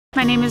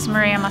My name is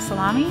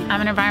Musillami.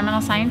 I'm an environmental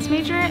science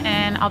major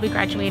and I'll be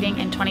graduating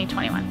in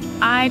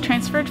 2021. I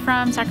transferred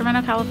from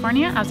Sacramento,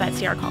 California. I was at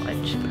CR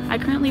College. I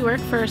currently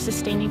work for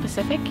Sustaining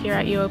Pacific here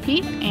at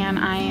UOP and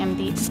I am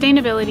the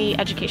Sustainability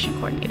Education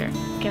Coordinator.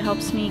 It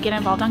helps me get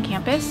involved on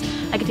campus.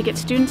 I get to get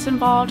students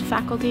involved,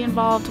 faculty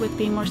involved with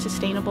being more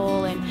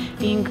sustainable and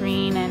being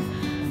green and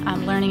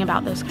learning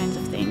about those kinds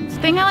of things.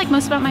 The thing I like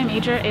most about my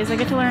major is I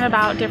get to learn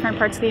about different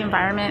parts of the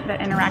environment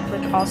that interact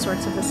with all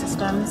sorts of the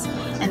systems,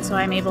 and so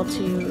I'm able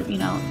to,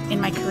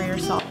 in my career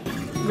solve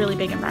really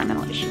big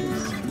environmental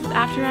issues.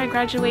 After I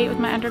graduate with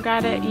my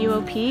undergrad at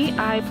UOP,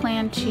 I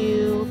plan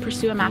to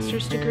pursue a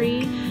master's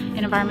degree in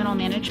environmental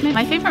management.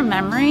 My favorite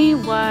memory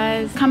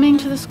was coming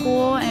to the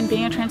school and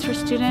being a transfer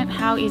student,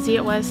 how easy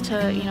it was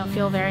to,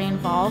 feel very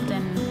involved,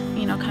 and,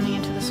 coming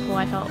into the school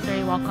I felt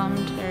very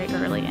welcomed very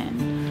early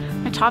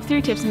in. My top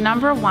 3 tips.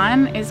 Number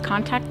 1 is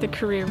contact the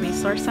Career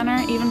Resource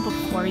Center even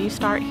before you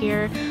start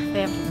here.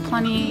 They have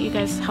plenty, you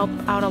guys help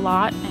out a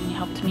lot and you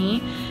helped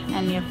me,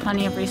 and you have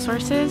plenty of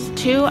resources.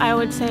 2, I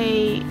would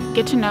say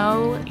get to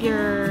know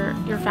your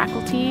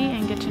faculty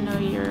and get to know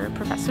your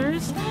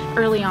professors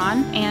early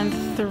on. And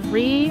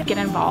 3, get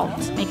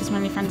involved. Make as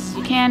many friends as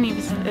you can.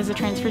 Even as a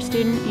transfer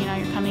student,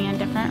 you're coming in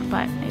different,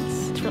 but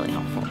it's really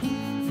helpful.